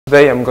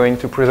Today I'm going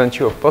to present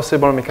you a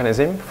possible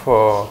mechanism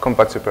for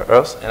compact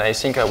super-Earth, and I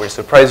think I will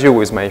surprise you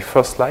with my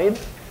first slide,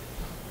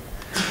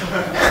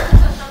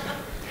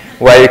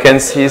 where you can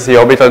see the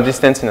orbital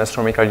distance in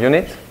astronomical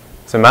unit,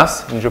 the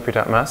mass in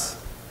Jupiter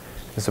mass,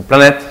 the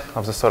planet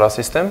of the solar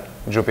system,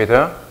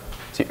 Jupiter,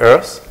 the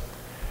Earth,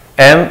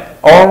 and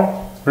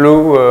all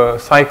blue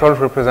cycles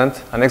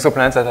represent an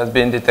exoplanet that has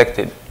been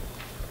detected.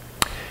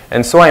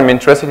 And so I'm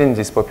interested in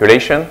this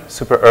population,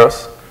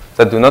 super-Earths,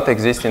 that do not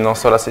exist in our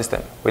solar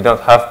system. We don't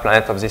have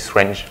planets of this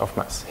range of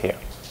mass here.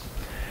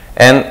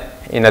 And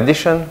in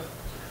addition,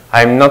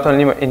 I'm not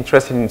only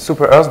interested in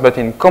super-Earths, but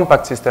in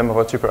compact systems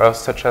of super-Earths,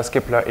 such as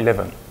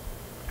Kepler-11.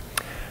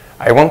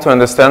 I want to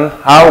understand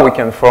how we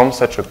can form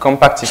such a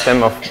compact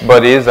system of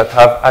bodies that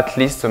have at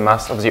least the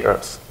mass of the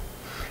Earth.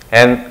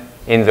 And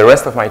in the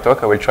rest of my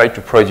talk, I will try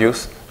to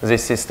produce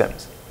these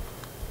systems.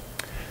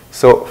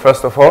 So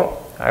first of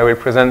all, I will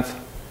present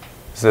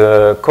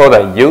the code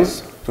I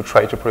use to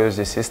try to produce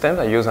this system.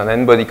 I use an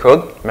n-body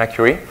code,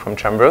 Mercury, from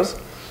Chambers.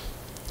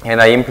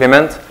 And I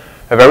implement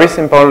a very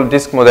simple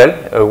disk model,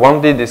 a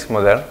 1D disk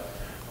model,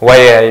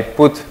 where I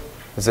put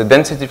the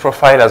density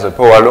profile as a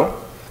power law.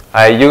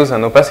 I use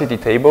an opacity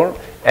table,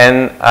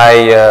 and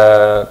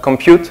I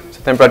compute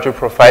the temperature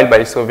profile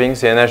by solving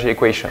the energy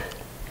equation.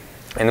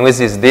 And with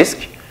this disk,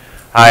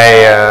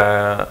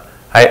 I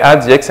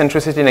add the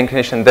eccentricity and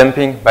inclination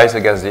damping by the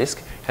gas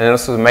disk, and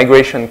also the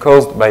migration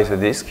caused by the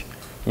disk,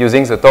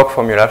 using the torque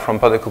formula from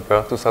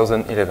Potter-Cooper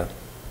 2011.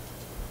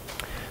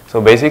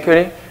 So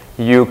basically,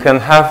 you can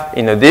have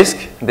in a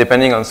disk,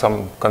 depending on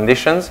some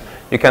conditions,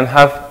 you can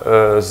have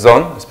a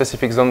zone, a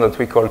specific zone that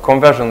we call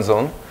convergence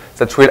zone,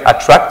 that will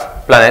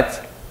attract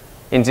planets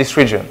in this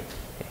region.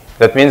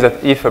 That means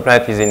that if a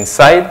planet is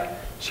inside,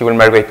 she will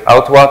migrate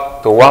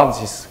outward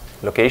towards this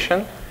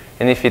location,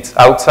 and if it's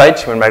outside,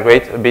 she will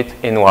migrate a bit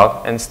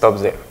inward and stop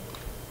there.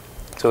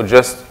 So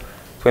just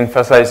to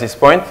emphasize this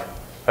point,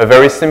 a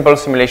very simple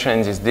simulation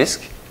in this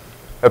disk,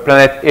 a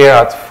planet here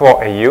at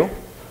 4 AU,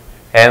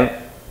 and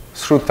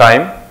through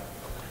time,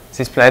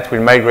 this planet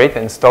will migrate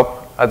and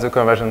stop at the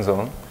convergence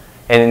zone.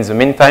 And in the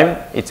meantime,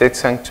 its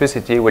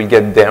eccentricity will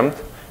get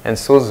damped, and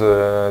so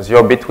the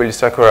orbit will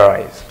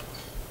circularize.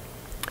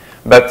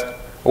 But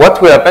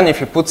what will happen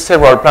if you put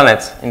several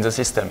planets in the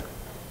system?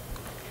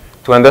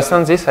 To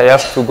understand this, I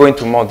have to go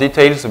into more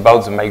details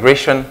about the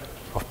migration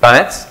of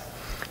planets.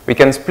 We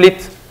can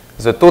split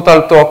the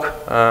total torque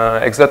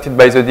exerted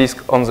by the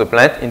disk on the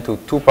planet into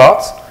two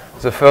parts.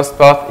 The first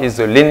part is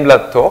the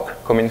Lindblad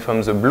torque, coming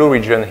from the blue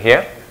region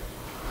here,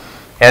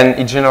 and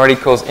it generally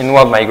causes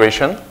inward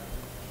migration.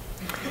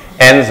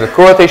 And the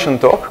co-rotation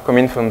torque,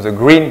 coming from the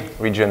green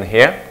region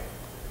here,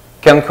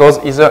 can cause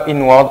either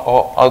inward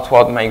or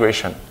outward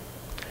migration.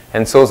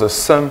 And so the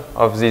sum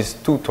of these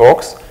two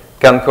torques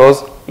can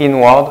cause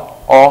inward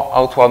or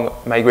outward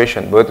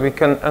migration. But we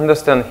can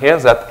understand here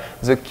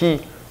that the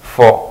key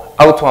for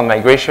outward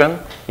migration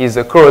is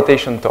the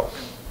co-rotation torque.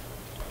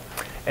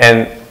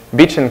 And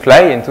Beach and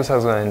Clay in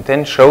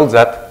 2010 showed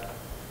that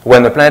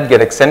when a planet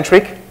gets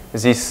eccentric,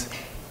 this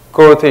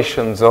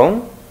co-rotation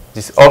zone,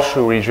 this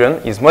horseshoe region,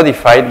 is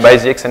modified by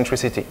the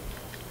eccentricity.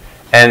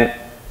 And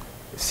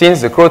since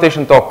the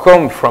co-rotation torque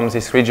comes from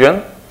this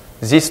region,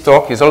 this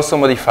torque is also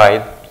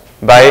modified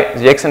by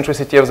the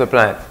eccentricity of the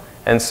planet.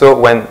 And so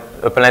when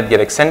a planet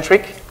gets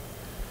eccentric,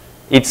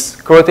 its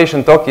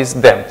co-rotation torque is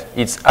damped.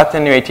 It's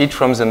attenuated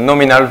from the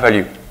nominal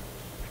value.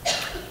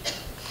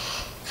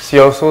 See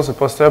also the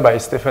poster by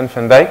Stephen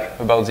van Dijk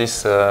about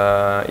this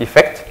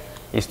effect.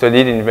 He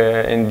studied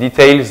in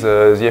details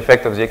the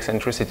effect of the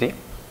eccentricity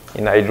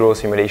in hydro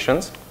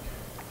simulations.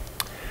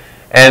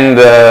 And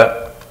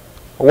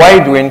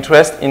why do we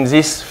interest in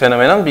this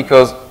phenomenon?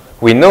 Because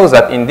we know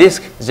that in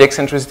disk, the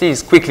eccentricity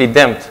is quickly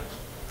damped.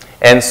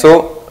 And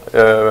so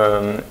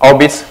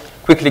orbits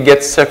quickly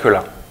get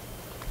circular.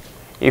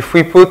 If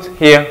we put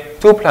here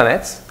two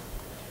planets,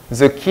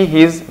 the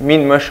key is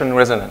mean motion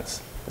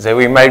resonance. They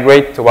will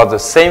migrate towards the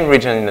same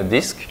region in the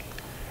disk,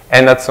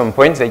 and at some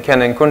point they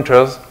can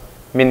encounter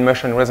mean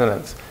motion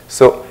resonance.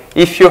 So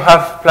if you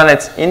have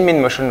planets in mean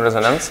motion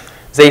resonance,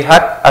 they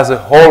act as a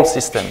whole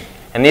system.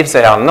 And if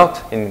they are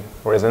not in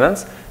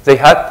resonance, they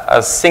act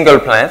as single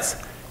planets,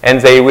 and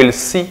they will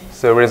see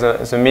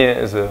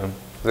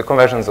the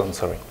convergence zone.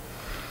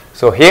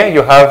 So here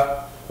you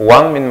have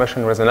one mean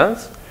motion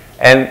resonance,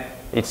 and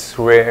it's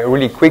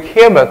really quick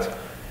here, but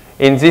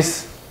in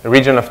this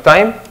region of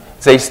time,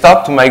 they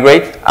start to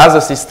migrate as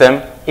a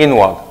system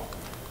inward.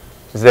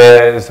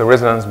 The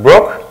resonance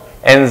broke,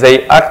 and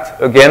they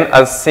act again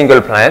as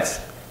single planets.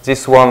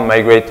 This one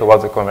migrates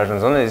towards the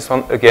convergence zone, and this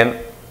one again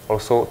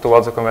also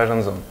towards the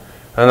convergence zone.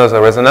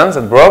 Another resonance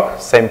that broke,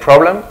 same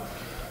problem.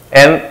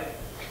 And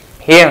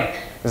here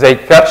they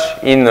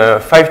catch in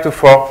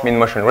 5-4 mean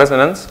motion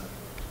resonance,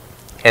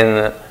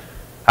 and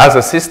as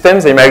a system,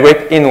 they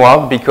migrate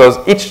inward because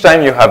each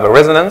time you have a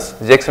resonance,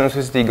 the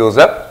eccentricity goes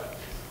up,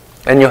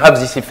 and you have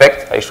this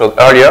effect I showed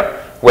earlier.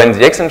 When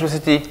the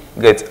eccentricity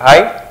gets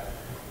high,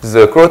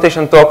 the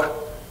co-rotation torque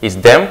is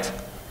damped,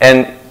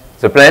 and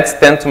the planets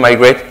tend to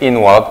migrate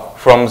inward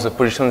from the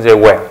position they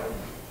were.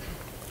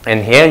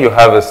 And here you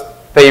have a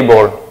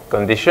stable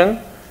condition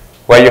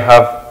where you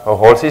have a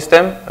whole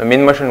system, a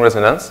mean motion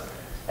resonance,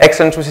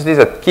 eccentricity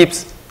that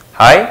keeps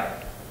high.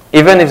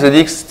 Even if the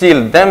disk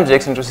still dampens the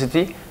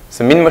eccentricity,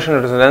 the mean motion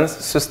resonance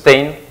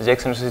sustains the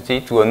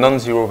eccentricity to a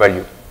non-zero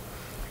value.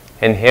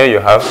 And here you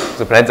have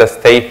the planets that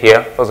stay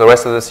here for the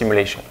rest of the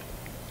simulation.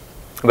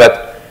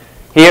 But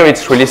here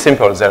it's really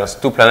simple. There's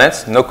 2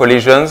 planets, no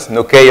collisions,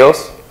 no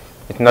chaos.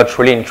 It's not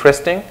really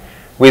interesting.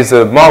 With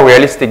a more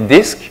realistic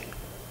disk,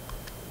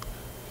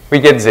 we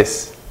get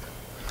this.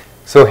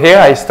 So here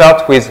I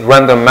start with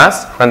random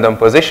mass, random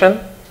position,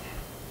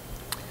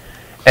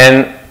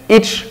 and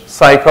each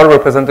cycle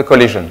represents a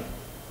collision.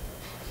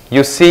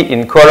 You see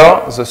in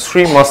color the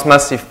 3 most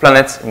massive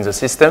planets in the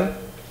system.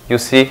 You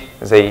see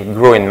they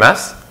grow in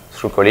mass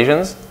through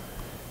collisions.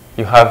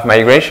 You have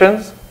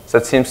migrations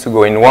that seems to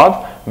go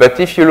inward, but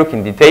if you look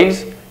in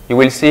details, you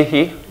will see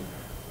here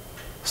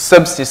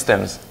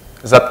subsystems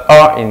that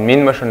are in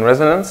mean motion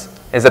resonance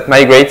and that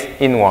migrate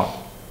inward.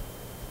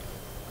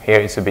 Here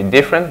it's a bit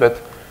different,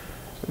 but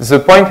the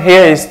point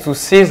here is to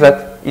see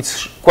that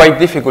it's quite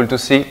difficult to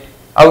see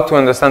how to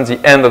understand the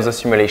end of the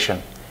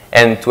simulation.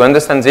 And to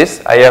understand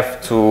this, I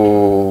have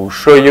to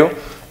show you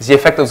the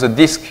effect of the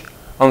disk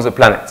on the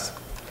planets.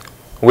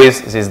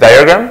 With this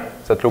diagram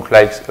that looks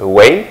like a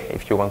whale,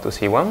 if you want to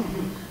see one.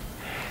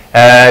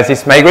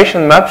 This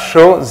migration map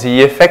shows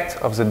the effect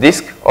of the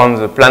disk on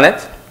the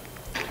planet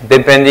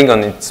depending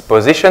on its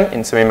position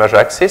in semi-major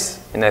axis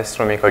in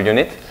astronomical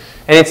unit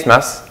and its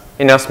mass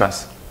in Earth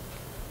mass.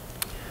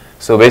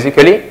 So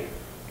basically,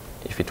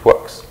 if it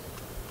works,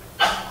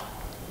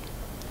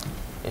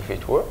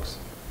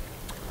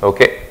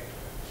 okay,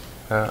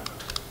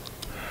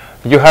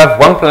 you have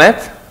one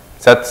planet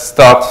that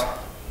starts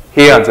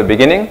here at the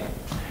beginning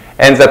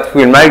and that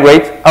will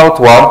migrate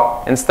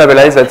outward and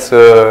stabilize at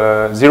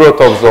the zero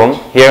torque zone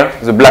here,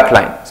 the black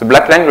line. The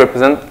black line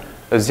represents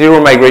a zero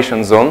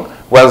migration zone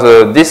where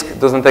the disk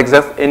doesn't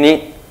exert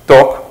any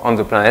torque on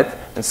the planet,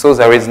 and so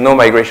there is no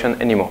migration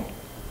anymore.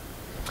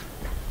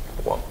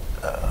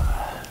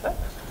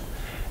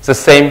 The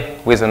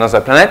same with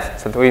another planet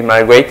that will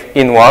migrate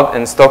inward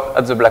and stop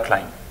at the black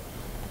line.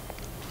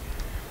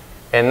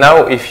 And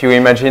now if you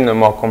imagine a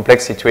more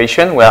complex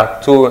situation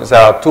where there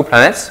are 2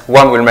 planets,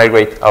 one will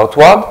migrate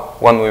outward,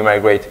 one will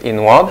migrate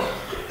inward,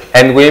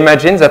 and we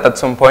imagine that at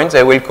some point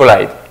they will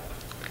collide.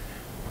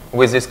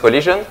 With this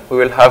collision, we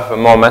will have a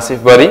more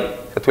massive body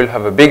that will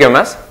have a bigger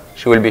mass.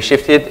 She will be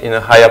shifted in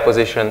a higher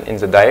position in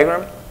the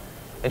diagram,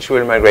 and she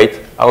will migrate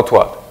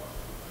outward.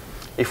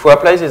 If we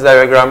apply this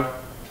diagram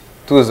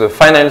to the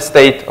final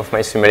state of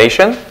my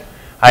simulation,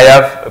 I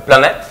have a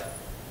planet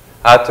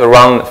at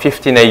around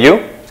 15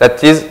 AU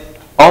that is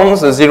on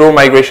the zero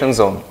migration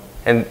zone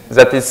and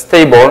that is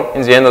stable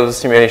in the end of the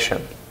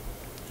simulation.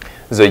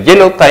 The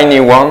yellow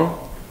tiny one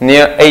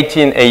near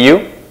 18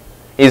 AU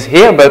is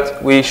here,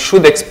 but we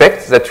should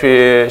expect that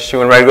she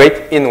will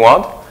migrate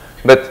inward,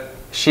 but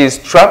she is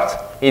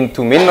trapped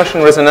into mean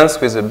motion resonance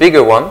with a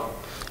bigger one,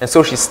 and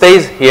so she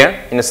stays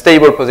here in a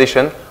stable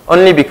position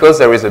only because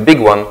there is a big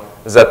one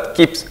that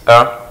keeps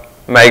her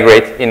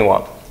migrate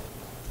inward.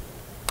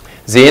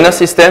 The inner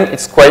system,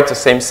 it's quite the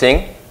same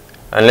thing,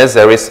 unless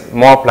there is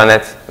more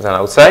planets than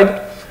outside.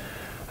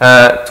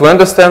 To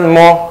understand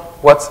more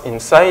what's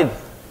inside,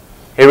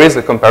 here is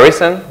a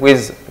comparison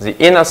with the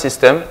inner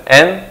system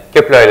and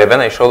Kepler-11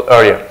 I showed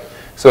earlier.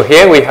 So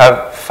here we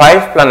have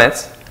 5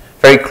 planets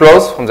very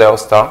close from their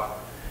star,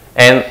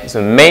 and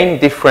the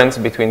main difference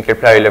between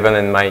Kepler-11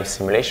 and my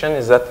simulation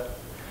is that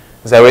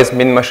there is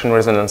mean motion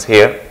resonance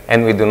here,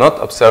 and we do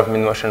not observe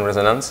mean motion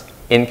resonance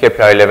in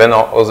Kepler-11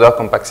 or other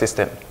compact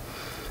system.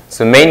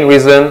 The main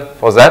reason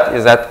for that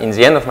is that in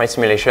the end of my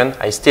simulation,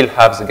 I still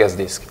have the gas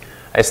disk.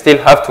 I still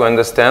have to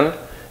understand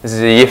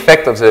the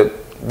effect of the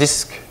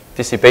disk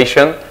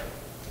dissipation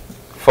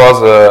for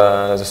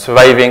the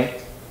surviving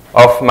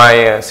of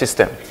my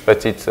system.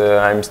 But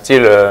I'm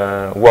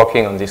still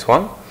working on this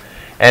one.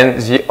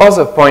 And the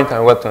other point I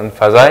want to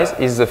emphasize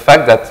is the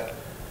fact that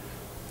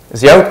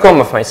the outcome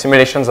of my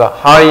simulations are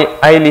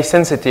highly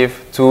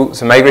sensitive to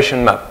the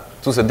migration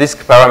map, to the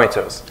disk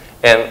parameters.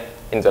 And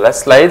in the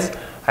last slides,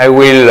 I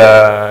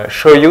will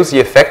show you the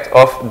effect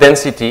of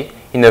density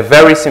in a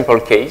very simple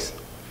case.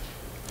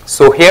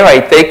 So here I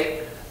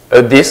take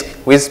a disk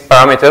with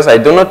parameters. I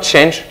do not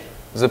change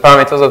the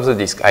parameters of the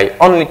disk. I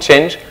only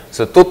change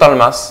the total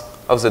mass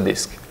of the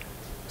disk.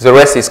 The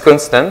rest is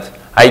constant.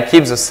 I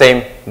keep the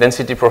same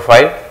density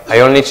profile. I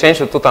only change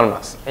the total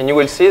mass. And you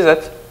will see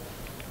that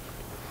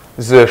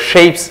the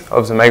shapes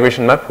of the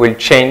migration map will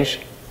change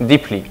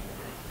deeply.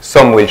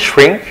 Some will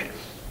shrink,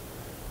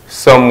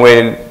 some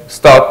will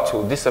start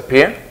to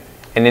disappear,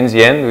 and in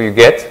the end we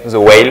get the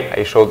whale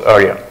I showed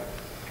earlier.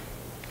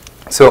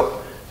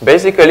 So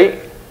basically,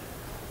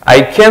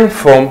 I can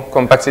form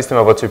compact system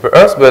about super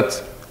Earth,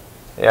 but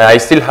I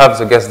still have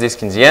the gas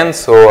disk in the end,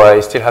 so I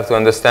still have to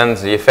understand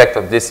the effect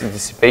of this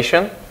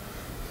dissipation.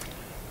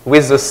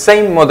 With the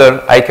same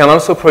model, I can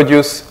also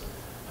produce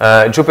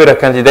Jupiter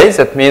candidates.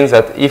 That means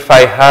that if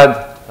I had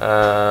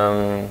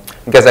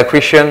gas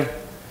accretion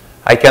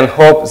I can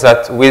hope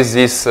that with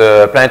this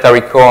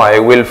planetary core I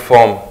will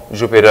form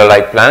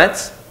Jupiter-like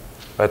planets,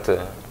 but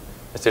I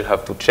still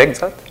have to check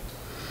that.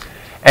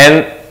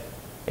 And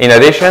in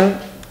addition,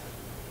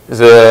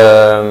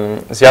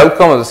 the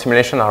outcome of the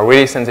simulation are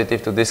really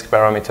sensitive to disk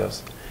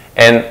parameters.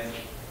 And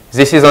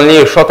this is only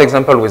a short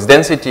example with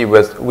density,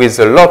 but with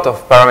a lot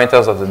of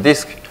parameters of the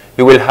disk,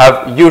 you will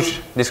have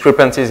huge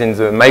discrepancies in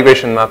the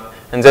migration map,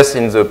 and thus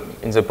in the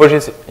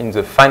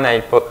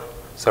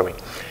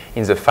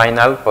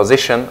final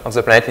position of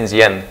the planet in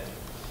the end.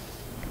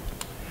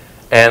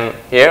 And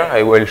here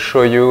I will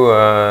show you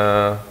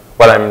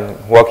what I'm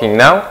working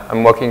now.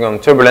 I'm working on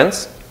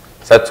turbulence.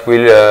 That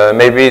will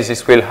maybe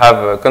this will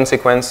have a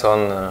consequence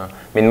on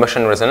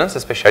mid-motion resonance,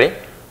 especially.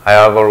 I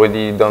have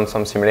already done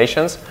some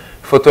simulations.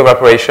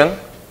 Photoevaporation,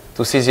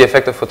 to see the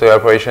effect of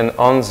photoevaporation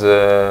on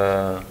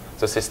the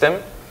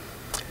system.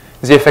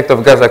 The effect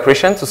of gas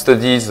accretion, to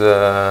study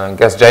the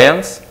gas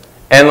giants.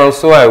 And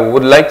also I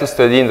would like to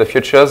study in the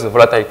future the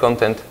volatile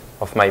content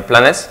of my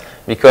planets,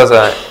 because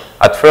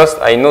at first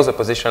I know the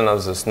position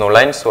of the snow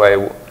line, so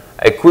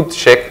I could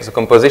check the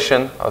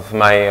composition of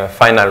my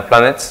final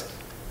planets,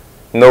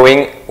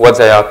 knowing what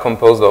they are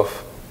composed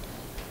of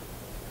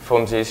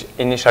from these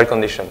initial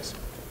conditions.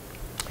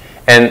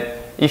 And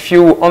if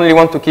you only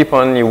want to keep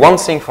only one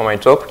thing for my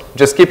talk,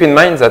 just keep in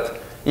mind that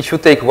if you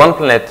take one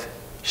planet,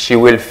 she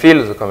will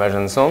fill the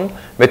convergence zone,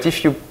 but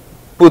if you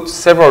put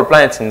several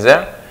planets in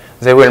there,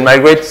 they will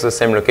migrate to the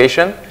same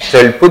location,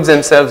 they will put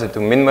themselves into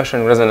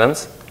mid-motion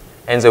resonance,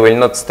 and they will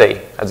not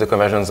stay at the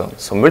convergence zone.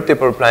 So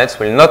multiple planets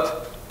will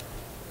not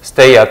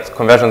stay at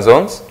convergence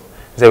zones,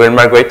 they will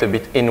migrate a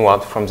bit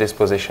inward from this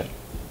position.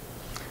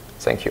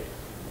 Thank you.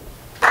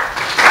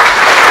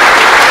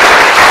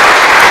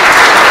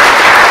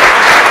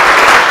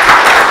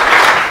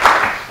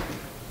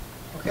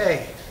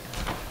 Okay.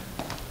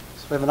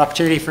 So we have an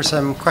opportunity for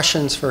some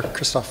questions for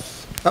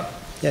Christophe. Oh,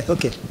 yeah,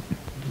 okay.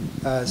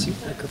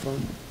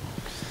 Microphone.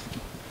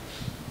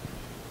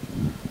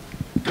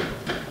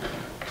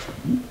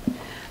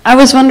 I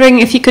was wondering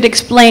if you could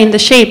explain the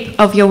shape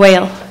of your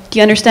whale. Do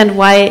you understand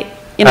why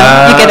you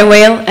get a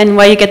whale and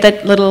why you get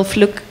that little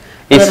fluke?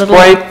 It's little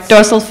quite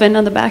dorsal fin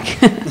on the back.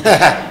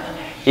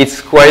 It's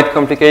quite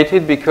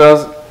complicated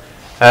because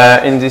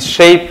in this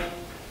shape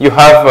you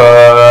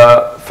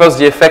have first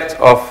the effect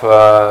of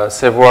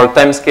several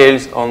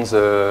timescales on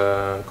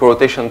the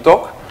co-rotation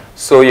torque.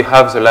 So you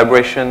have the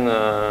libration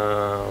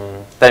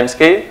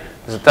timescale,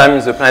 the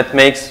time the planet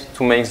makes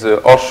to make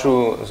the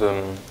horseshoe,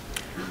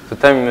 the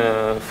time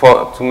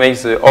to make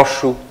the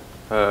horseshoe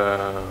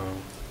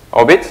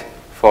orbit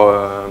for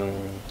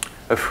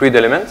a fluid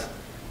element,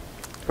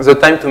 the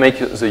time to make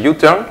the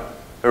U-turn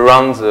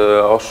around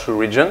the horseshoe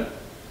region,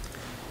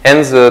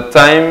 and the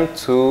time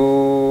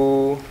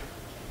to,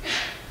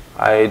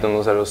 I don't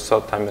know, there was a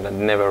third time, but I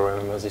never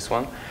remember this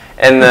one.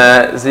 And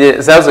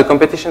there's a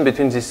competition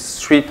between these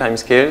three time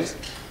scales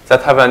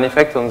that have an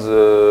effect on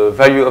the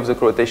value of the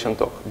co-rotation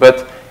torque.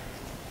 But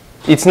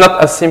it's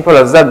not as simple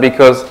as that,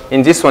 because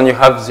in this one you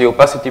have the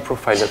opacity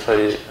profile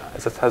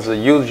that has a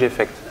huge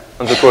effect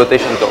on the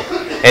co-rotation torque.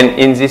 And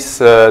in this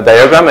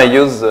diagram I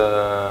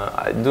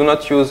do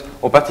not use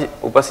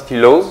opacity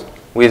laws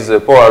with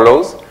polar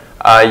laws.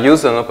 I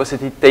use an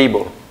opacity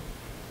table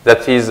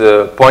that is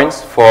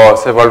points for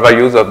several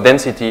values of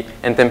density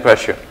and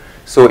temperature.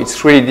 So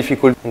it's really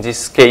difficult in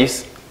this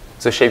case,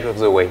 the shape of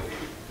the wave.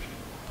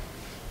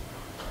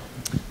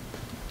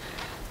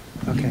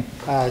 Okay,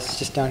 it's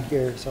just down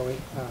here, so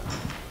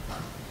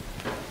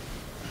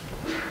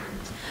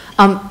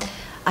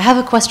I have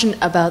a question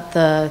about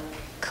the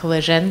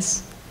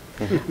collisions.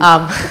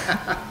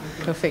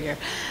 Go figure.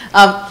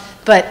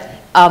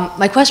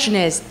 My question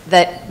is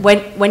that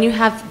when you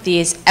have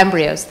these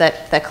embryos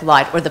that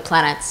collide, or the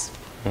planets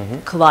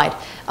collide,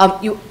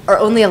 you are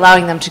only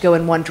allowing them to go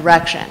in one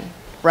direction,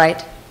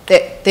 right?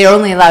 They're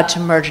only allowed to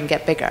merge and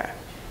get bigger.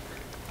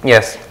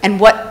 Yes.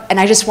 And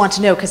I just want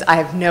to know, because I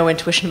have no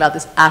intuition about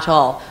this at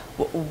all,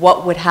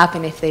 what would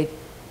happen if they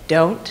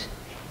don't?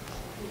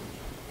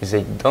 If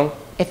they don't?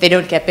 If they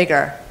don't get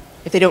bigger,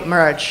 if they don't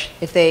merge,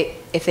 if they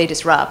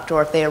disrupt,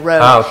 or if they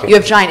erode. Okay. You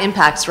have giant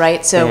impacts,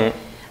 right? So,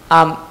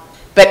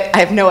 but I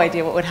have no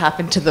idea what would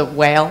happen to the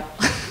whale.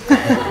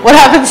 What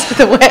happens to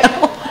the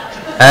whale?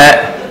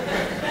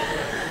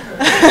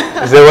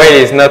 The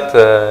whale is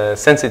not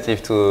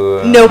sensitive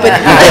to... No, but...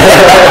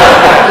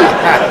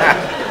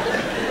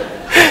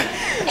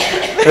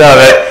 No,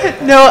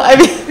 but no, I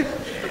mean...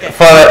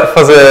 For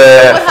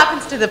the... What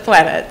happens to the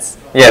planets?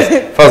 Yes,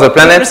 for the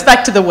planets... With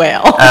respect to the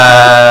whale.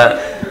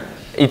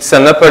 It's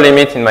an upper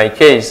limit in my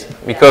case,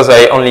 because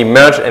I only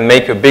merge and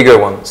make a bigger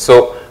one.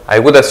 So I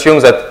would assume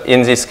that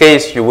in this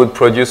case you would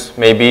produce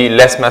maybe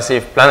less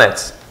massive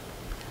planets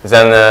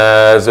than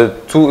the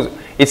two.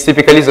 It's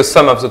typically the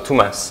sum of the two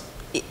mass.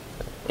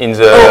 In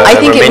the I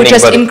think it would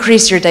just body.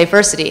 increase your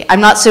diversity. I'm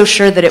not so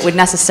sure that it would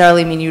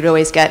necessarily mean you'd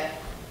always get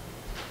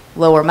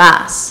lower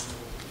mass.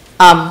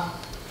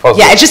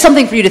 Yeah, it's just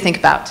something for you to think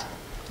about.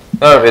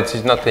 No, it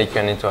is not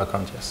taken into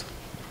account, yes.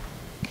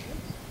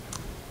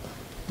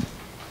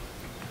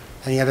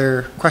 Any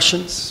other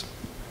questions?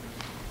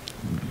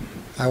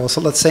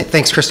 Let's say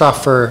thanks,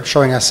 Christophe, for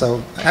showing us.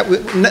 So,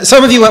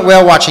 some of you went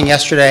whale watching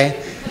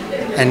yesterday,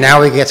 and now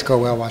we get to go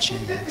whale watching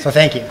again. So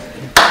thank you.